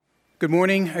Good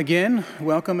morning again.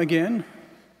 Welcome again.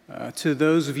 To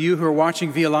those of you who are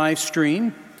watching via live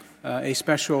stream, a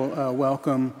special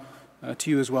welcome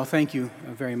to you as well. Thank you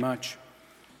very much.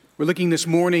 We're looking this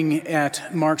morning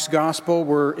at Mark's Gospel.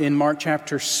 We're in Mark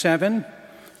chapter 7.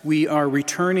 We are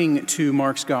returning to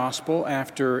Mark's Gospel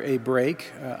after a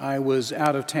break. I was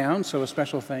out of town, so a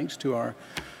special thanks to our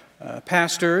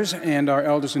pastors and our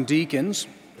elders and deacons.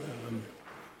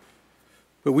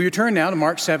 But we return now to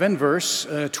Mark 7, verse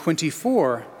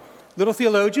 24. Little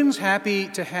theologians, happy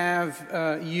to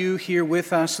have you here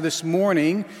with us this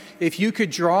morning. If you could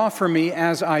draw for me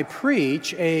as I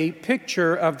preach a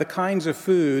picture of the kinds of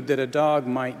food that a dog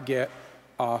might get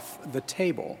off the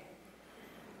table.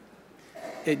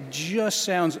 It just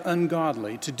sounds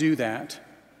ungodly to do that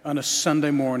on a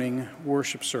Sunday morning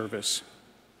worship service.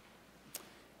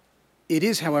 It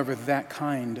is, however, that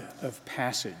kind of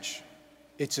passage.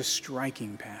 It's a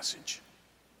striking passage.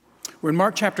 We're in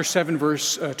Mark chapter 7,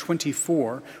 verse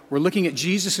 24. We're looking at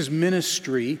Jesus'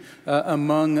 ministry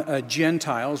among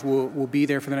Gentiles. We'll be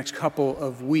there for the next couple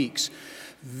of weeks.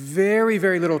 Very,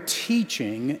 very little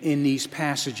teaching in these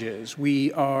passages.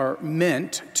 We are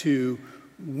meant to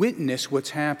witness what's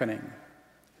happening.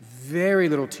 Very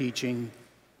little teaching.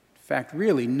 In fact,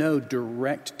 really no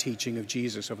direct teaching of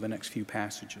Jesus over the next few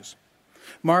passages.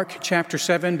 Mark chapter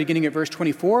 7, beginning at verse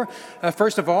 24.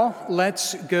 First of all,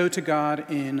 let's go to God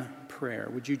in prayer.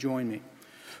 Would you join me?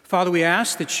 Father, we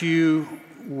ask that you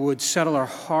would settle our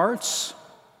hearts,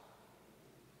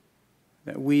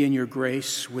 that we in your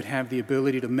grace would have the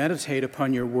ability to meditate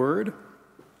upon your word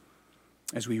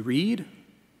as we read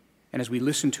and as we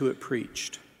listen to it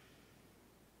preached.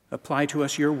 Apply to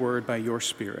us your word by your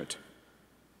Spirit.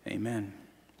 Amen.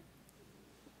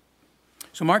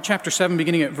 So Mark chapter 7,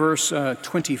 beginning at verse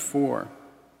 24.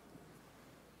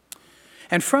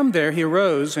 And from there he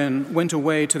arose and went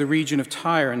away to the region of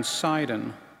Tyre and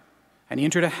Sidon. And he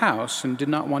entered a house and did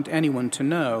not want anyone to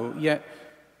know, yet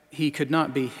he could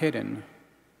not be hidden.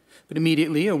 But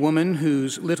immediately a woman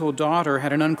whose little daughter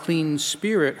had an unclean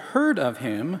spirit heard of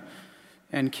him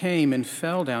and came and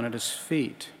fell down at his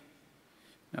feet.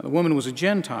 Now the woman was a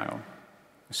Gentile,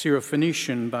 a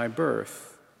Syrophoenician by birth.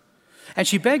 And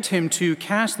she begged him to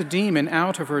cast the demon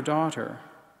out of her daughter.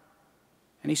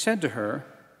 And he said to her,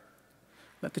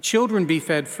 "Let the children be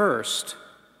fed first,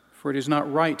 for it is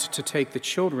not right to take the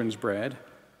children's bread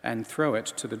and throw it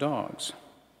to the dogs."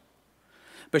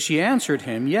 But she answered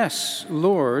him, "Yes,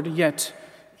 Lord, yet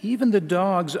even the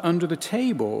dogs under the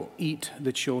table eat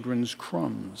the children's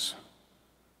crumbs."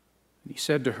 And he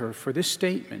said to her, "For this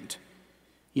statement,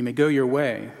 you may go your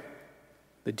way.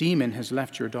 The demon has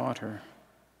left your daughter."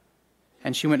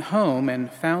 And she went home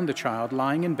and found the child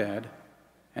lying in bed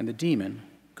and the demon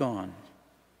gone.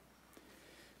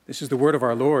 This is the word of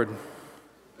our Lord.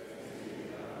 I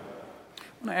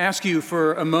want to ask you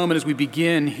for a moment as we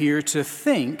begin here to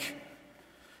think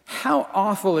how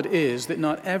awful it is that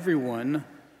not everyone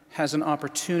has an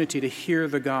opportunity to hear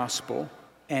the gospel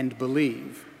and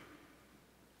believe.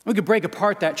 We could break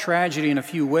apart that tragedy in a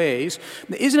few ways.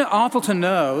 Isn't it awful to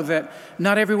know that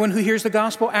not everyone who hears the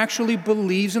gospel actually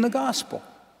believes in the gospel?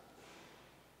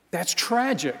 That's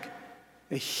tragic.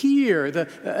 Here,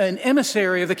 an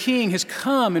emissary of the king has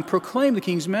come and proclaimed the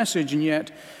king's message, and yet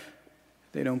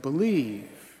they don't believe.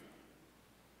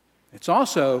 It's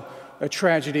also a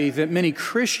tragedy that many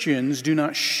Christians do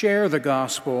not share the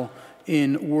gospel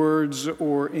in words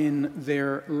or in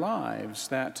their lives.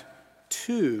 That,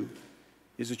 too,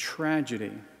 is a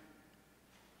tragedy.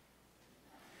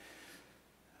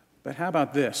 But how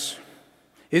about this?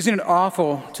 Isn't it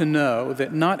awful to know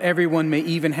that not everyone may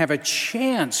even have a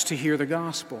chance to hear the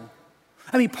gospel?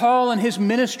 I mean, Paul in his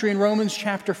ministry in Romans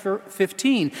chapter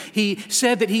 15, he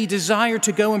said that he desired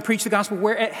to go and preach the gospel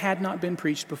where it had not been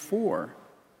preached before.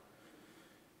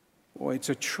 Boy, it's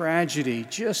a tragedy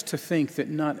just to think that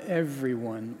not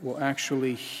everyone will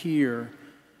actually hear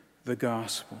the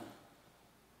gospel.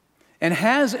 And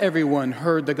has everyone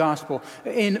heard the gospel?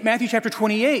 In Matthew chapter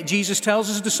 28, Jesus tells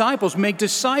his disciples, "Make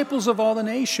disciples of all the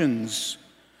nations."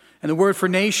 And the word for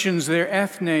nations there,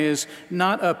 ethne, is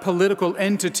not a political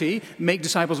entity. Make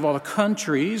disciples of all the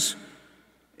countries.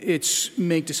 It's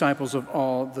make disciples of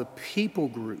all the people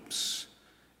groups.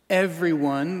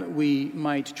 Everyone, we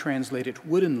might translate it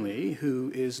woodenly,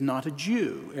 who is not a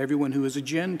Jew. Everyone who is a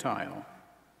Gentile.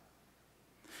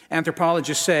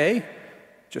 Anthropologists say,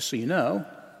 just so you know,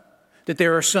 that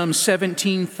there are some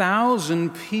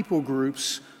 17,000 people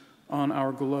groups on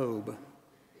our globe.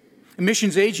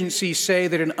 Missions agencies say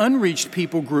that an unreached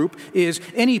people group is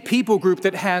any people group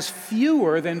that has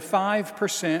fewer than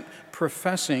 5%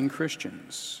 professing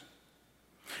Christians.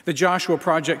 The Joshua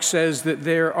Project says that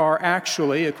there are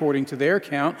actually, according to their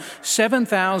count,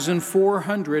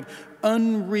 7,400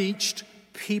 unreached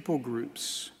people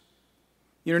groups.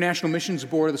 The International Missions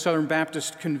Board of the Southern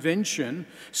Baptist Convention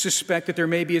suspect that there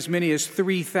may be as many as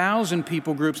 3,000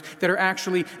 people groups that are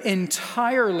actually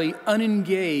entirely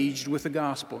unengaged with the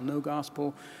gospel. No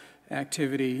gospel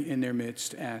activity in their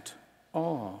midst at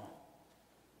all.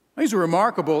 These are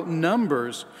remarkable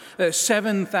numbers.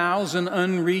 7,000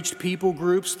 unreached people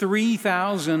groups,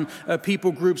 3,000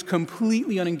 people groups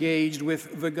completely unengaged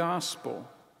with the gospel.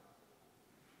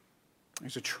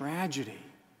 There's a tragedy.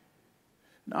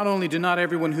 Not only do not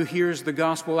everyone who hears the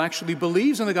gospel actually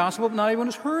believes in the gospel, but not everyone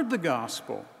has heard the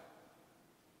gospel.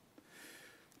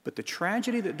 But the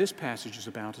tragedy that this passage is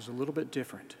about is a little bit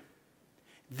different.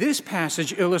 This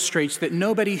passage illustrates that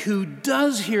nobody who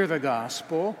does hear the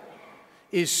gospel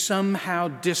is somehow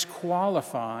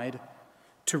disqualified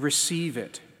to receive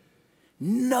it.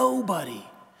 Nobody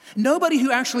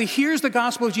who actually hears the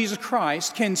gospel of Jesus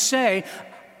Christ can say,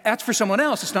 that's for someone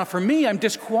else, it's not for me, I'm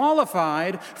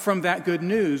disqualified from that good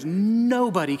news.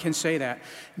 Nobody can say that.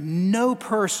 No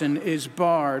person is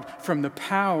barred from the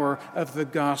power of the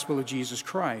gospel of Jesus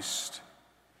Christ.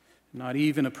 Not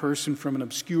even a person from an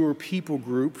obscure people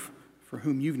group for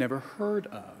whom you've never heard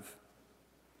of.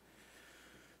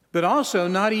 But also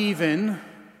not even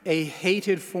a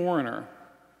hated foreigner.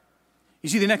 You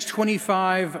see, the next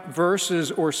 25 verses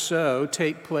or so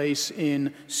take place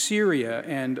in Syria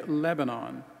and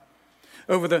Lebanon.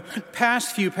 Over the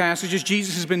past few passages,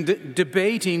 Jesus has been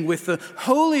debating with the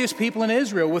holiest people in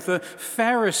Israel, with the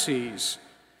Pharisees.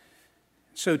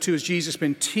 So too has Jesus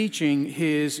been teaching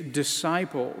his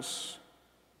disciples.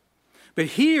 But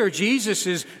here, Jesus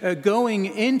is going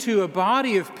into a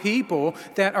body of people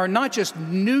that are not just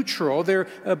neutral, they're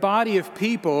a body of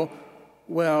people,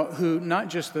 well, who not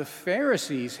just the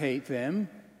Pharisees hate them,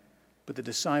 but the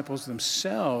disciples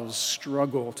themselves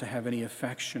struggle to have any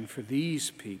affection for these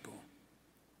people.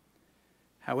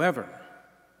 However,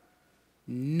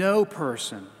 no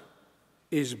person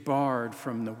is barred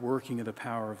from the working of the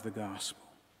power of the gospel.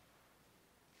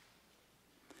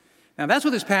 Now, that's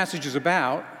what this passage is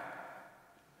about,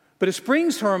 but it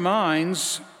brings to our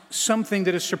minds something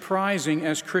that is surprising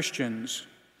as Christians.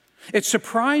 It's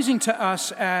surprising to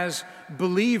us as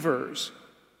believers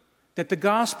that the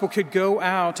gospel could go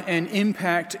out and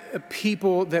impact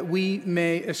people that we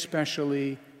may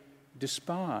especially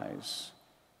despise.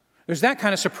 There's that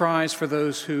kind of surprise for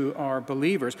those who are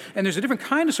believers. And there's a different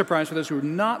kind of surprise for those who are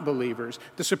not believers.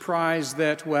 The surprise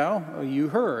that, well, you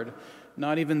heard,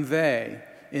 not even they,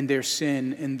 in their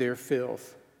sin, in their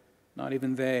filth, not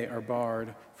even they are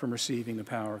barred from receiving the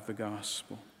power of the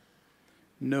gospel.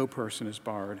 No person is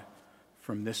barred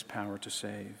from this power to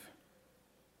save.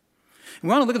 We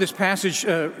want to look at this passage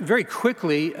very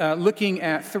quickly, looking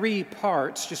at three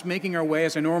parts, just making our way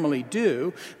as I normally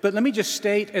do. But let me just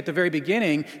state at the very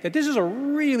beginning that this is a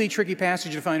really tricky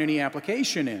passage to find any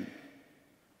application in. And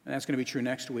that's going to be true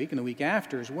next week and the week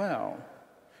after as well.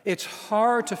 It's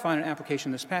hard to find an application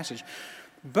in this passage.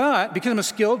 But because I'm a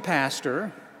skilled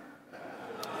pastor,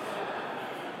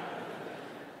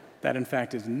 that in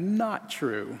fact is not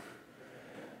true.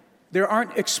 There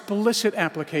aren't explicit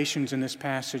applications in this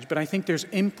passage, but I think there's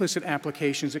implicit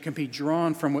applications that can be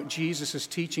drawn from what Jesus is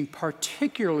teaching,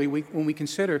 particularly when we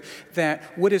consider that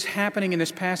what is happening in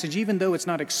this passage, even though it's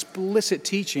not explicit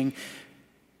teaching,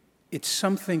 it's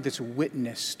something that's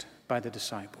witnessed by the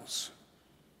disciples.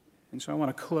 And so I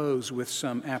want to close with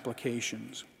some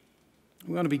applications.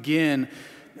 We want to begin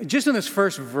just in this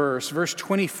first verse, verse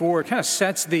 24, it kind of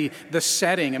sets the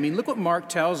setting. I mean, look what Mark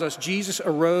tells us. Jesus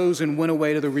arose and went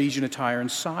away to the region of Tyre and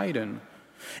Sidon.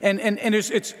 And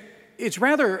it's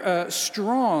rather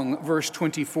strong, verse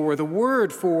 24. The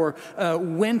word for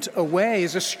went away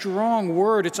is a strong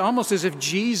word. It's almost as if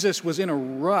Jesus was in a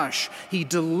rush. He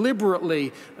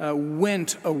deliberately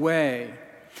went away.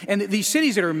 And these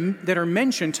cities that are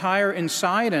mentioned, Tyre and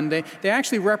Sidon, they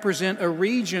actually represent a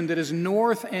region that is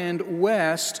north and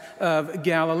west of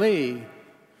Galilee.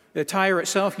 Tyre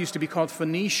itself used to be called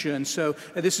Phoenicia, and so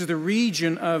this is the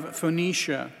region of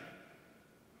Phoenicia.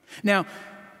 Now,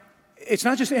 it's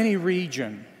not just any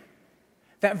region.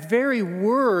 That very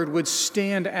word would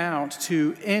stand out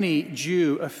to any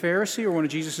Jew, a Pharisee, or one of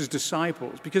Jesus'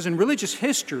 disciples, because in religious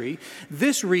history,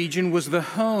 this region was the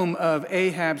home of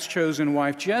Ahab's chosen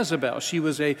wife, Jezebel. She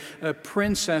was a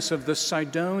princess of the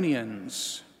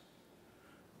Sidonians.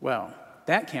 Well,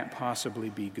 that can't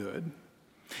possibly be good.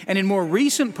 And in more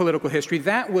recent political history,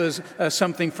 that was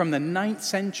something from the 9th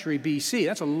century BC.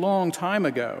 That's a long time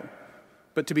ago.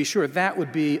 But to be sure, that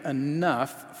would be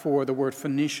enough for the word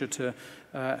Phoenicia to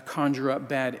conjure up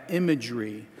bad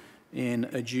imagery in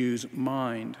a Jew's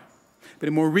mind. But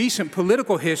in more recent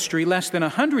political history, less than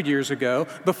 100 years ago,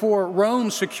 before Rome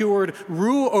secured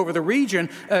rule over the region,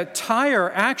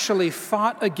 Tyre actually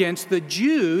fought against the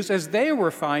Jews as they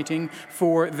were fighting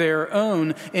for their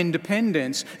own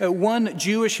independence. One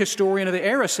Jewish historian of the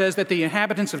era says that the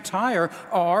inhabitants of Tyre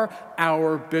are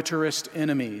our bitterest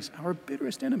enemies. Our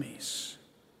bitterest enemies.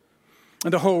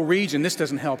 The whole region, this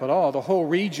doesn't help at all, the whole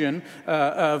region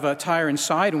of Tyre and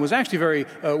Sidon was actually very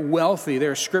wealthy. There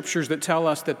are scriptures that tell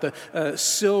us that the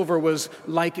silver was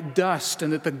like dust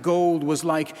and that the gold was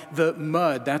like the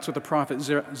mud. That's what the prophet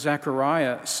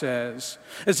Zechariah says.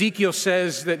 Ezekiel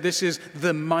says that this is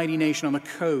the mighty nation on the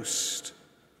coast.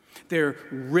 They're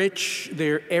rich,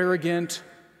 they're arrogant,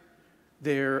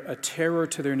 they're a terror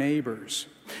to their neighbors.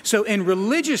 So in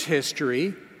religious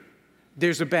history,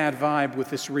 there's a bad vibe with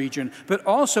this region, but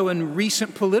also in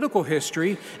recent political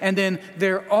history, and then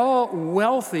they're all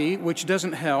wealthy, which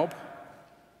doesn't help.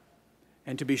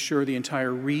 And to be sure, the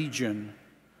entire region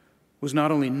was not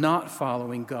only not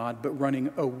following God, but running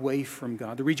away from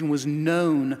God. The region was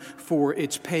known for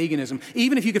its paganism.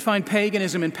 Even if you could find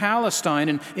paganism in Palestine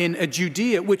and in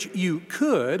Judea, which you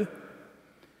could,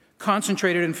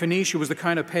 concentrated in Phoenicia was the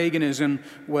kind of paganism,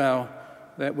 well,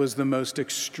 that was the most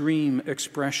extreme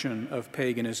expression of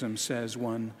paganism, says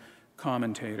one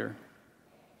commentator.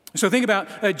 So think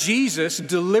about Jesus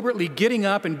deliberately getting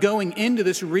up and going into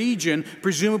this region.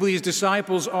 Presumably his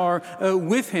disciples are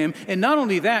with him. And not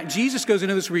only that, Jesus goes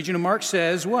into this region and Mark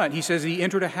says what? He says he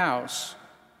entered a house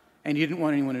and he didn't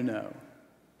want anyone to know.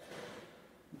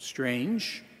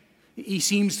 Strange. He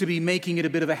seems to be making it a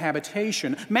bit of a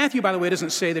habitation. Matthew, by the way,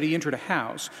 doesn't say that he entered a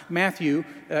house. Matthew,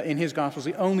 in his gospel, is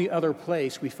the only other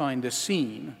place we find this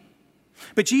scene.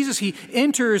 But Jesus, he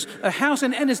enters a house,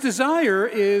 and his desire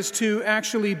is to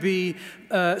actually be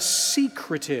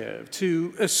secretive,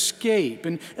 to escape.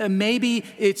 And maybe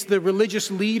it's the religious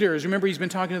leaders. Remember, he's been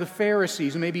talking to the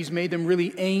Pharisees, and maybe he's made them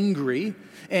really angry,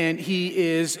 and he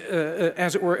is,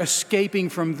 as it were, escaping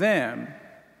from them.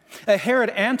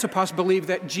 Herod Antipas believed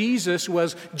that Jesus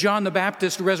was John the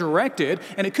Baptist resurrected,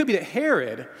 and it could be that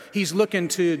Herod, he's looking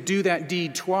to do that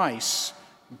deed twice,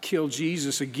 and kill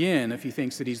Jesus again if he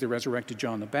thinks that he's the resurrected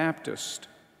John the Baptist.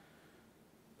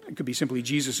 It could be simply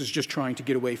Jesus is just trying to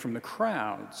get away from the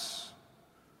crowds.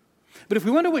 But if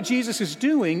we wonder what Jesus is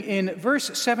doing, in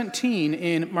verse 17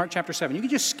 in Mark chapter 7, you can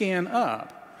just scan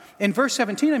up. In verse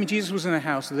 17, Jesus was in a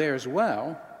house there as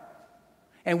well.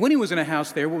 And when he was in a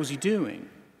house there, what was he doing?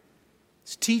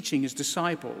 He's teaching his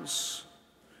disciples.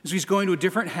 So he's going to a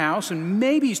different house, and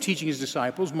maybe he's teaching his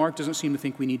disciples. Mark doesn't seem to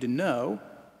think we need to know.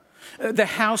 The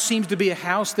house seems to be a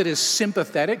house that is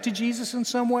sympathetic to Jesus in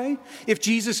some way. If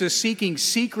Jesus is seeking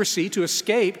secrecy to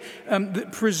escape,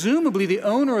 presumably the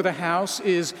owner of the house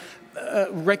is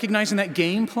recognizing that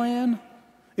game plan.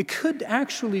 It could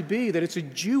actually be that it's a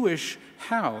Jewish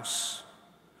house.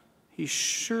 He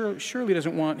surely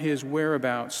doesn't want his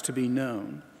whereabouts to be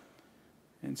known.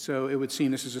 And so it would seem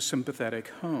this is a sympathetic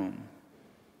home.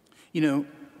 You know,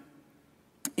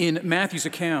 in Matthew's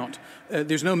account,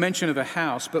 there's no mention of a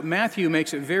house, but Matthew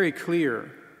makes it very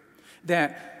clear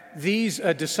that these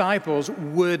disciples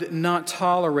would not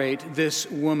tolerate this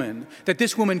woman. That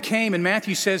this woman came, and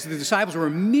Matthew says that the disciples were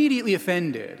immediately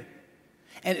offended.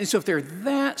 And so if they're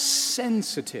that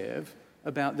sensitive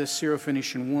about this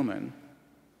Syrophoenician woman,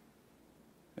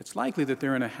 it's likely that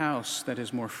they're in a house that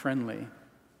is more friendly.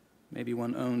 Maybe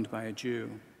one owned by a Jew.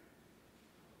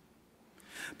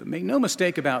 But make no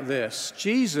mistake about this.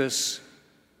 Jesus,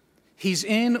 he's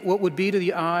in what would be to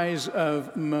the eyes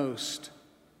of most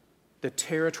the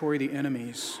territory of the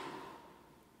enemies.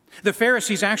 The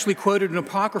Pharisees actually quoted an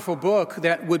apocryphal book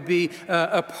that would be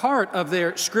a part of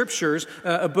their scriptures,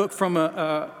 a quote from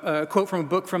a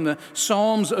book from the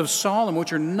Psalms of Solomon,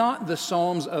 which are not the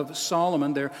Psalms of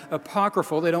Solomon. They're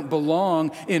apocryphal. They don't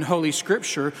belong in Holy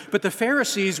Scripture. But the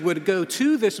Pharisees would go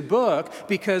to this book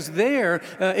because there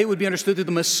it would be understood that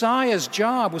the Messiah's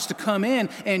job was to come in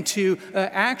and to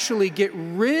actually get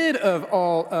rid of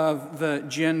all of the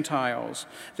Gentiles.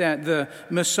 That the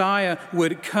Messiah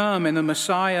would come and the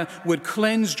Messiah would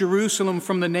cleanse Jerusalem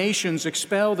from the nations,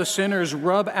 expel the sinners,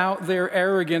 rub out their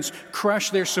arrogance, crush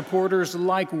their supporters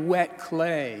like wet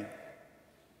clay.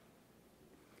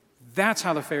 That's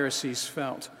how the Pharisees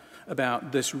felt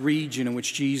about this region in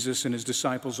which Jesus and his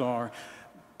disciples are.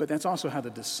 But that's also how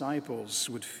the disciples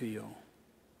would feel.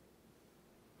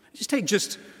 Just take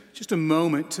just just a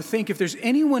moment to think if there's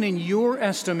anyone in your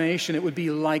estimation it would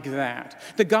be like that.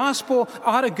 The gospel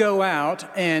ought to go out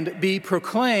and be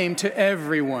proclaimed to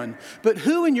everyone. But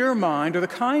who in your mind are the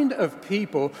kind of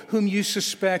people whom you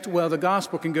suspect, well, the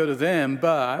gospel can go to them,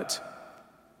 but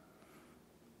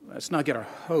let's not get our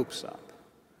hopes up.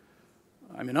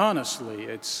 I mean, honestly,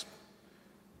 it's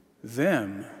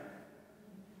them.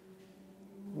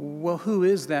 Well, who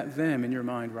is that them in your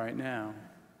mind right now?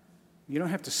 You don't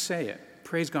have to say it.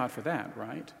 Praise God for that,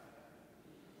 right?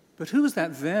 But who is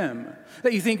that them?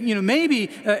 That you think, maybe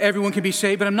everyone can be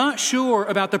saved, but I'm not sure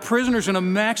about the prisoners in a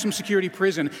maximum security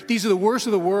prison. These are the worst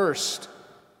of the worst.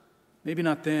 Maybe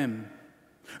not them.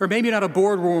 Or maybe not a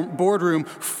boardroom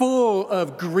full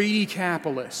of greedy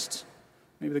capitalists.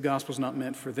 Maybe the gospel's not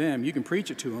meant for them. You can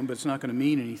preach it to them, but it's not going to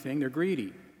mean anything. They're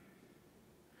greedy.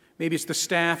 Maybe it's the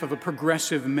staff of a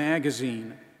progressive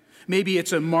magazine. Maybe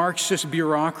it's a Marxist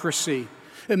bureaucracy.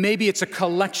 Maybe it's a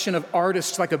collection of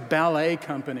artists like a ballet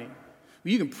company.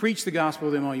 You can preach the gospel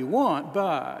to them all you want,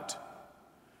 but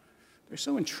they're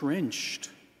so entrenched.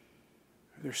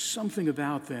 There's something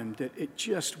about them that it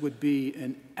just would be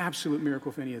an absolute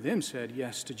miracle if any of them said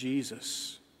yes to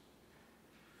Jesus.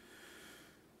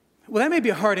 Well, that may be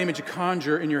a hard image to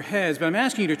conjure in your heads, but I'm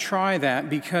asking you to try that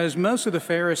because most of the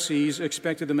Pharisees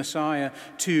expected the Messiah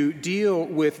to deal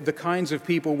with the kinds of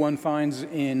people one finds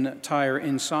in Tyre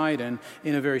and Sidon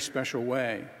in a very special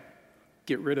way.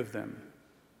 Get rid of them.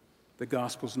 The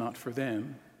gospel's not for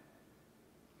them.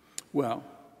 Well,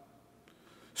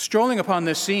 strolling upon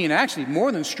this scene, actually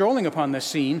more than strolling upon this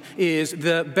scene, is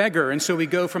the beggar. And so we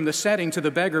go from the setting to the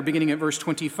beggar beginning at verse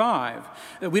 25.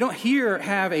 We don't here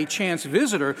have a chance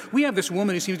visitor. We have this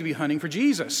woman who seems to be hunting for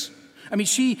Jesus. I mean,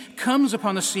 she comes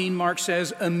upon the scene, Mark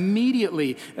says,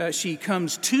 immediately. She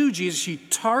comes to Jesus. She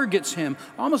targets him,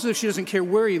 almost as if she doesn't care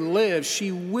where he lives.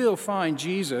 She will find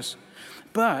Jesus.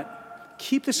 But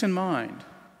keep this in mind.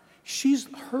 She's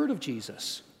heard of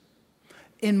Jesus.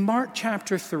 In Mark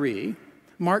chapter 3,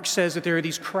 Mark says that there are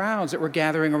these crowds that were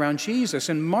gathering around Jesus.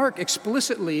 And Mark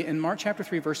explicitly, in Mark chapter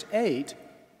 3, verse 8,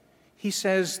 he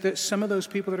says that some of those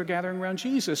people that are gathering around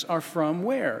Jesus are from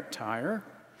where? Tyre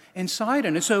and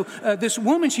Sidon. And so this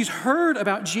woman, she's heard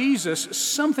about Jesus,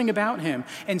 something about him.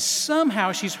 And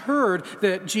somehow she's heard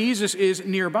that Jesus is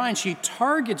nearby, and she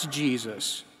targets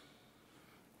Jesus.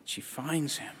 She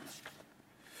finds him.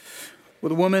 Well,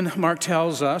 the woman, Mark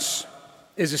tells us,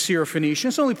 is a Syrophoenician.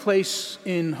 It's the only place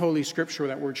in Holy Scripture where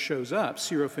that word shows up,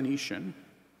 Syrophoenician.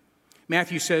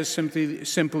 Matthew says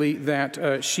simply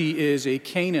that she is a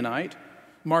Canaanite.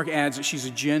 Mark adds that she's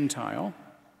a Gentile.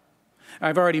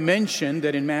 I've already mentioned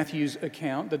that in Matthew's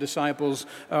account, the disciples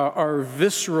are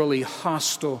viscerally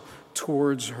hostile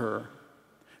towards her.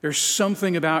 There's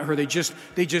something about her. They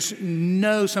just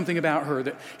know something about her,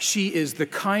 that she is the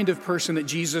kind of person that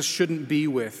Jesus shouldn't be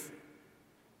with.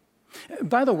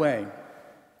 By the way,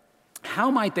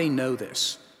 how might they know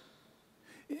this?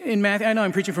 In Matthew, I know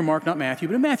I'm preaching from Mark, not Matthew,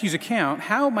 but in Matthew's account,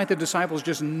 how might the disciples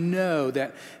just know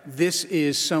that this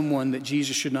is someone that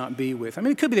Jesus should not be with? I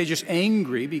mean, it could be they're just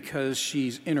angry because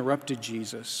she's interrupted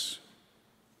Jesus.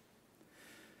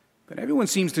 But everyone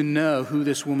seems to know who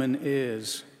this woman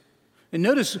is. And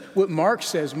notice what Mark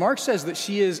says. Mark says that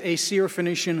she is a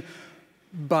Syrophoenician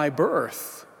by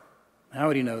birth. How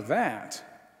would he know that?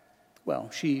 Well,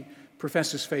 she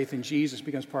professes faith in Jesus,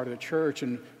 becomes part of the church,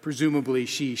 and presumably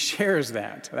she shares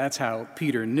that. That's how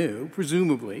Peter knew,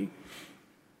 presumably.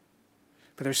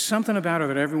 But there's something about her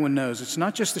that everyone knows. It's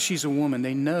not just that she's a woman.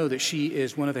 They know that she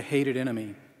is one of the hated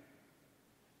enemy.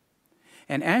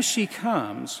 And as she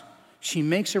comes, she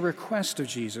makes a request of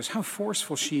Jesus. How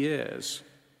forceful she is.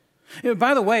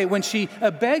 By the way, when she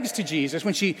begs to Jesus,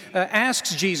 when she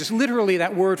asks Jesus, literally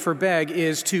that word for beg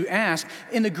is to ask.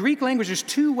 In the Greek language, there's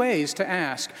two ways to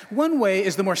ask. One way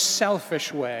is the more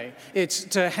selfish way. It's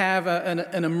to have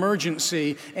an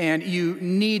emergency, and you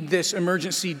need this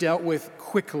emergency dealt with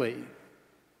quickly.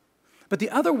 But the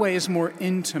other way is more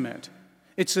intimate.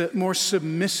 It's a more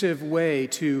submissive way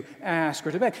to ask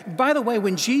or to beg. By the way,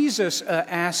 when Jesus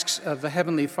asks of the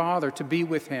Heavenly Father to be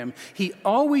with him, he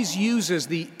always uses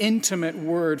the intimate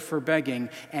word for begging,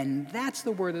 and that's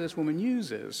the word that this woman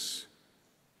uses.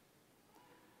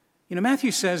 You know,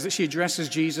 Matthew says that she addresses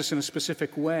Jesus in a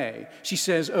specific way. She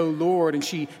says, "Oh Lord," and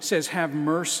she says, "Have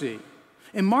mercy."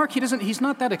 And Mark, he's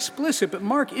not that explicit, but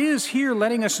Mark is here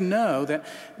letting us know that,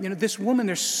 this woman,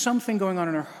 there's something going on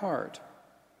in her heart.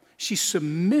 She's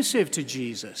submissive to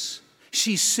Jesus.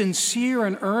 She's sincere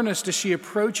and earnest as she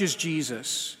approaches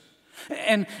Jesus.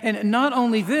 And not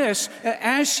only this,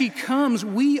 as she comes,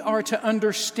 we are to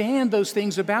understand those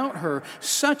things about her,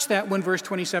 such that when verse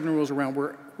 27 rolls around,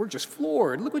 we're we're just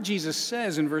floored. Look what Jesus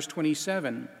says in verse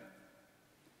 27.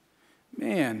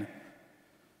 Man,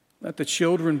 let the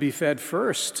children be fed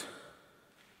first.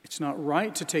 It's not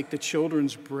right to take the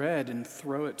children's bread and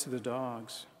throw it to the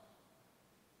dogs.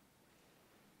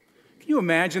 Can you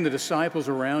imagine the disciples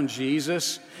around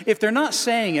Jesus? If they're not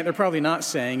saying it, they're probably not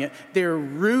saying it. They're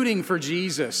rooting for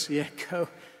Jesus. Yeah, go.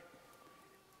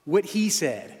 What he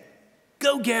said.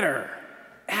 Go get her.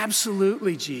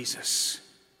 Absolutely, Jesus.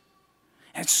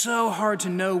 It's so hard to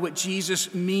know what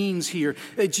Jesus means here.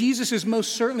 Jesus is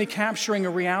most certainly capturing a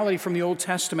reality from the Old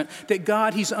Testament, that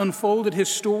God, he's unfolded his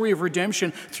story of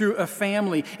redemption through a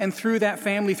family, and through that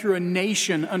family, through a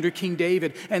nation under King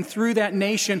David, and through that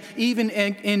nation, even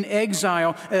in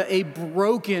exile, a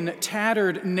broken,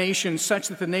 tattered nation, such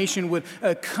that the nation would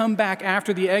come back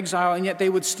after the exile, and yet they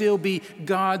would still be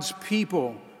God's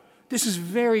people. This is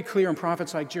very clear in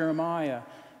prophets like Jeremiah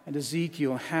and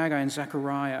Ezekiel, Haggai, and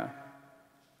Zechariah.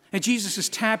 And Jesus is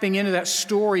tapping into that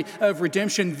story of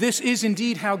redemption. This is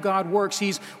indeed how God works.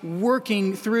 He's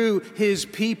working through his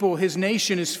people, his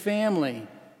nation, his family.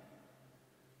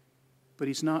 But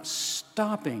he's not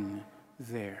stopping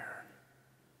there.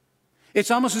 It's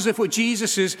almost as if what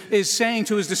Jesus is saying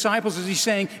to his disciples is he's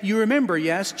saying, you remember,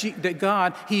 yes, that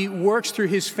God, he works through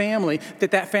his family,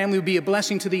 that family would be a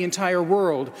blessing to the entire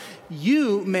world.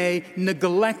 You may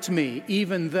neglect me,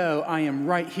 even though I am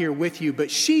right here with you, but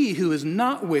she who is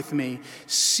not with me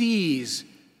sees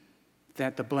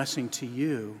that the blessing to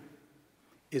you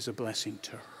is a blessing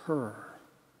to her.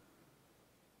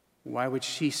 Why would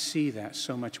she see that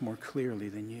so much more clearly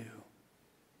than you?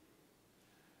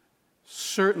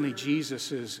 Certainly,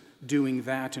 Jesus is doing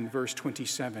that in verse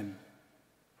 27.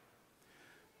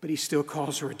 But he still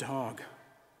calls her a dog.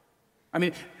 I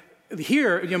mean,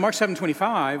 here, Mark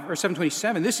 7:25 or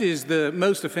 7:27, this is the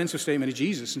most offensive statement of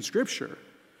Jesus in Scripture.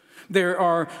 There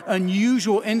are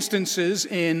unusual instances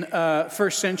in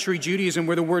first century Judaism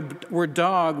where the word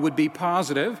dog would be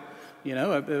positive,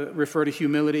 refer to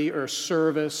humility or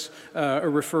service, or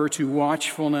refer to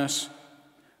watchfulness.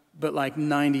 But like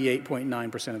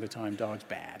 98.9% of the time, dog's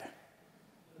bad.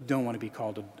 Don't want to be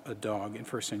called a dog in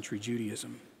first century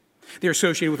Judaism. They're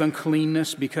associated with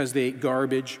uncleanness because they ate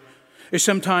garbage. Or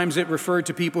sometimes it referred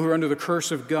to people who are under the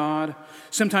curse of God.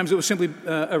 Sometimes it was simply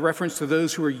a reference to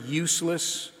those who are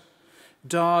useless.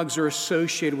 Dogs are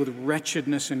associated with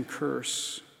wretchedness and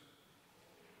curse.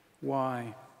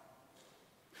 Why?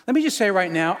 Let me just say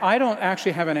right now, I don't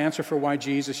actually have an answer for why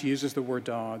Jesus uses the word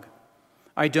dog.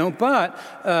 I don't, but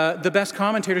the best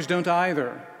commentators don't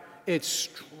either. It's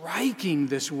striking,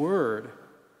 this word.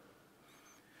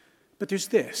 But there's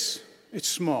this. It's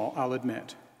small, I'll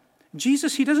admit.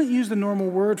 Jesus, he doesn't use the normal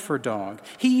word for dog.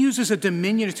 He uses a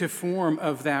diminutive form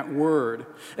of that word.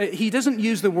 He doesn't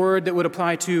use the word that would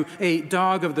apply to a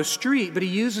dog of the street, but he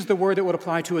uses the word that would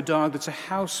apply to a dog that's a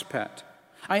house pet.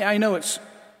 I know it's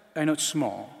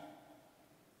small.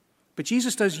 But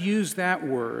Jesus does use that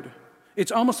word.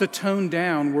 It's almost a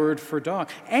toned-down word for dog.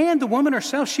 And the woman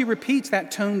herself, she repeats that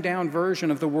toned-down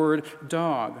version of the word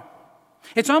dog.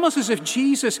 It's almost as if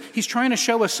Jesus, he's trying to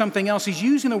show us something else. He's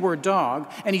using the word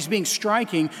dog, and he's being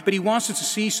striking, but he wants us to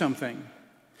see something.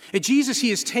 Jesus,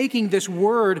 he is taking this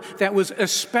word that was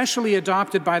especially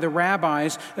adopted by the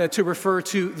rabbis to refer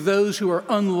to those who are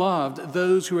unloved,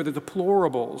 those who are the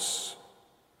deplorables.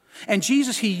 And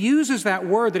Jesus, he uses that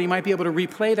word that he might be able to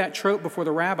replay that trope before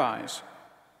the rabbis.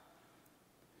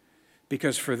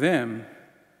 Because for them,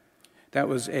 that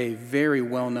was a very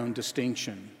well-known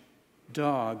distinction.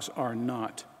 Dogs are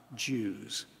not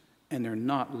Jews, and they're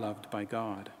not loved by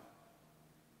God.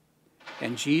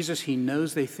 And Jesus, he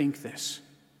knows they think this.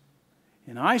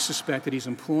 And I suspect that he's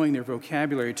employing their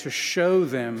vocabulary to show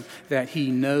them that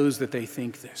he knows that they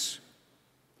think this.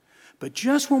 But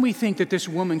just when we think that this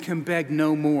woman can beg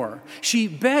no more, she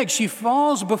begs, she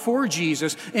falls before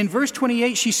Jesus. In verse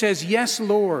 28, she says, "Yes,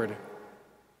 Lord."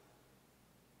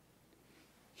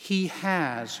 He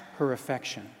has her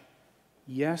affection.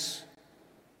 Yes,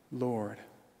 Lord.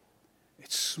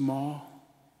 It's small.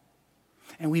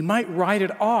 And we might write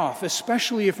it off,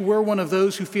 especially if we're one of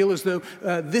those who feel as though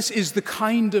this is the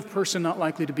kind of person not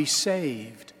likely to be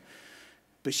saved.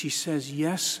 But she says,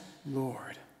 "Yes,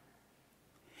 Lord."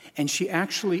 And she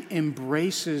actually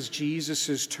embraces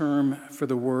Jesus' term for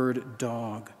the word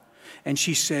dog. And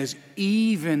she says,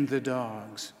 even the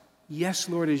dogs. Yes,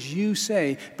 Lord, as you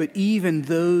say, but even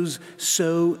those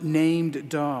so named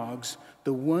dogs,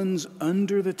 the ones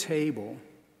under the table,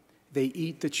 they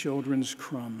eat the children's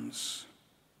crumbs.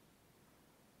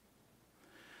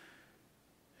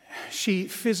 She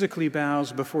physically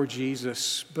bows before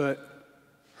Jesus, but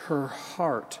her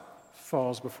heart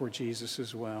falls before Jesus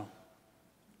as well.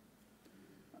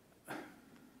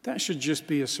 That should just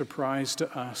be a surprise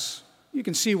to us. You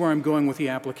can see where I'm going with the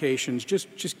applications.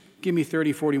 Just give me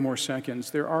 30, 40 more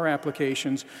seconds. There are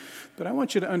applications, but I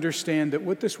want you to understand that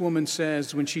what this woman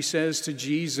says when she says to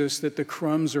Jesus that the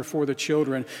crumbs are for the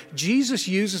children, Jesus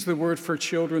uses the word for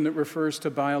children that refers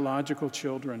to biological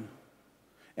children.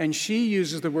 And she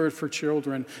uses the word for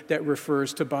children that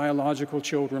refers to biological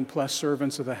children plus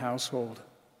servants of the household.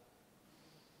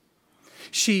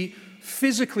 She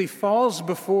physically falls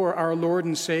before our Lord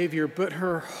and Savior, but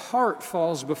her heart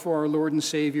falls before our Lord and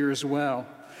Savior as well.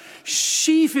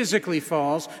 She physically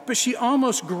falls, but she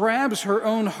almost grabs her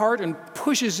own heart and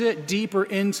pushes it deeper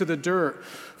into the dirt,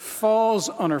 falls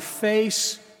on her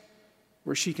face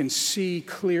where she can see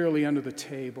clearly under the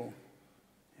table,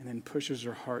 and then pushes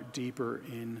her heart deeper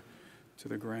into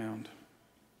the ground.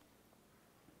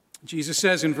 Jesus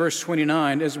says in verse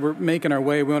 29, as we're making our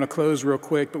way, we want to close real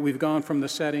quick, but we've gone from the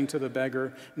setting to the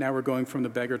beggar. Now we're going from the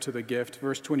beggar to the gift.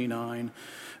 Verse 29,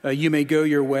 you may go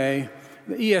your way.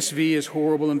 The ESV is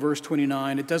horrible in verse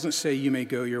 29. It doesn't say you may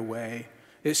go your way.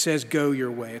 It says go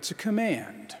your way. It's a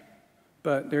command.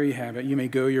 But there you have it. You may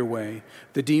go your way.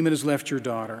 The demon has left your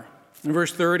daughter. In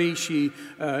verse 30, she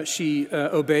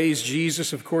obeys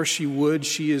Jesus. Of course she would.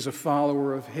 She is a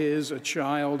follower of his, a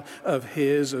child of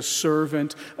his, a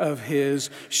servant of his.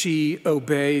 She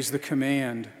obeys the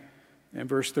command. In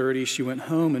verse 30, she went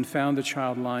home and found the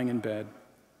child lying in bed.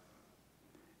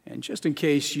 And just in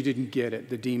case you didn't get it,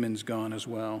 the demon's gone as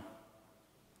well.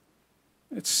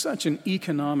 It's such an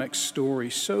economic story,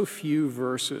 so few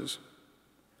verses.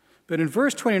 But in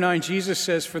verse 29, Jesus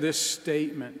says for this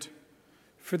statement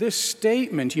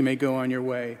you may go on your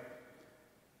way.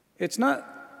 It's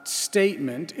not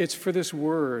statement, it's for this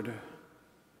word.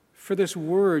 For this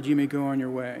word you may go on your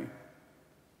way.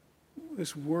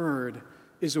 This word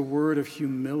is a word of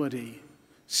humility,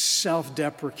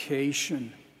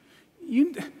 self-deprecation.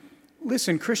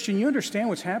 Listen, Christian, you understand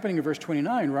what's happening in verse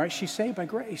 29, right? She's saved by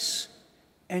grace,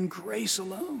 and grace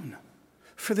alone.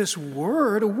 For this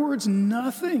word, a word's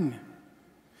nothing.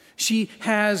 She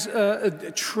has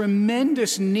a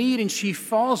tremendous need, and she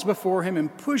falls before him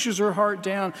and pushes her heart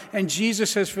down, and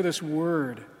Jesus says for this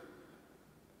word.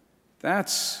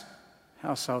 That's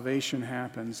how salvation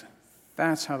happens.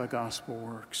 That's how the gospel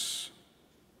works.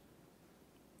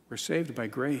 We're saved by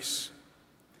grace.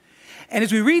 And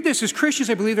as we read this as Christians,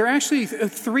 I believe there are actually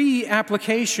three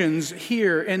applications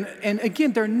here. And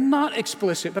again, they're not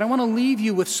explicit, but I want to leave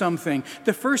you with something.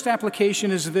 The first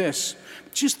application is this.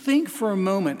 Just think for a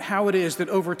moment how it is that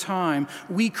over time,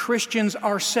 we Christians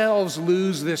ourselves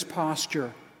lose this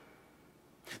posture.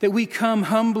 That we come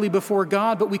humbly before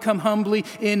God, but we come humbly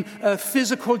in a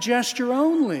physical gesture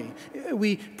only.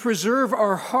 We preserve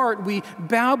our heart. We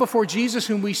bow before Jesus,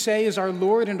 whom we say is our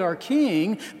Lord and our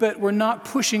King, but we're not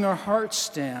pushing our hearts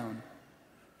down.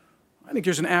 I think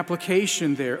there's an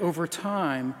application there. Over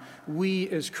time, we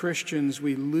as Christians,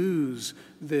 we lose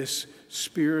this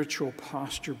spiritual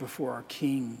posture before our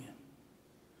King.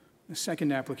 The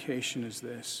second application is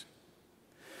this.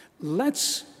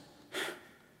 Let's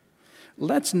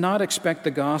not expect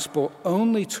the gospel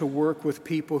only to work with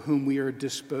people whom we are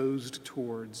disposed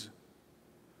towards.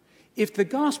 If the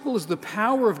gospel is the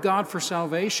power of God for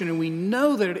salvation, and we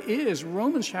know that it is,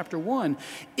 Romans chapter 1,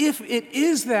 if it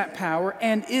is that power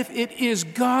and if it is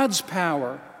God's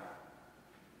power,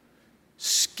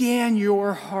 scan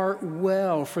your heart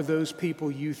well for those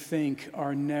people you think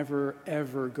are never,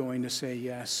 ever going to say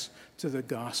yes to the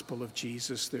gospel of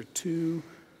Jesus. They're too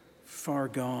far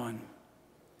gone.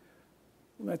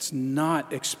 Let's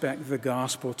not expect the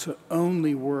gospel to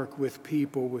only work with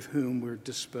people with whom we're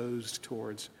disposed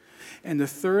towards. And the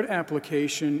third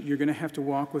application, you're going to have to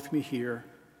walk with me here.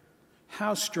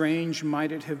 How strange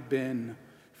might it have been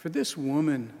for this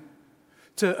woman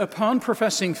to, upon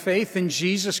professing faith in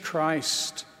Jesus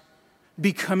Christ,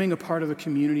 becoming a part of the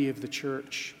community of the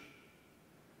church.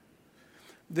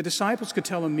 The disciples could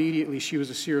tell immediately she was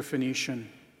a Syrophoenician.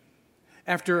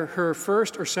 After her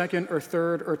first or second or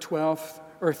third or 12th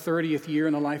or 30th year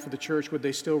in the life of the church, would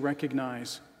they still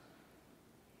recognize?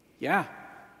 Yeah,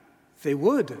 they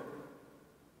would.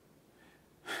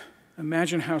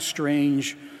 Imagine how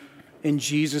strange in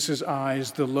Jesus'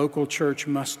 eyes the local church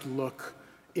must look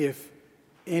if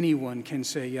anyone can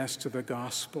say yes to the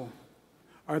gospel.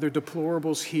 Are there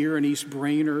deplorables here in East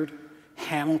Brainerd,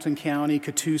 Hamilton County,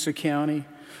 Catoosa County?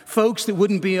 Folks that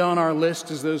wouldn't be on our list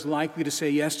as those likely to say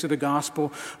yes to the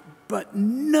gospel, but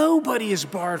nobody is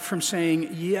barred from saying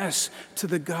yes to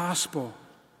the gospel.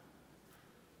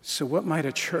 So what might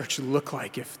a church look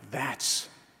like if that's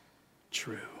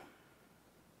true?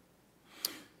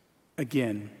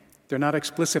 Again, they're not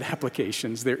explicit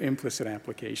applications, they're implicit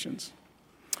applications.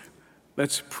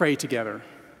 Let's pray together.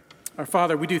 Our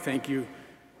Father, we do thank you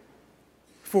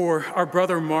for our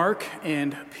brother Mark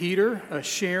and Peter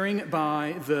sharing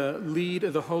by the lead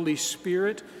of the Holy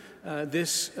Spirit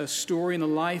this story in the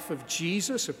life of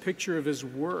Jesus, a picture of his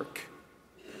work.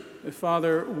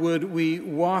 Father, would we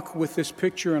walk with this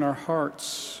picture in our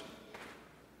hearts?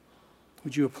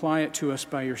 Would you apply it to us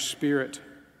by your Spirit?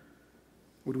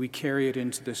 Would we carry it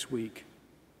into this week?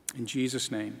 In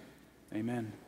Jesus' name, amen.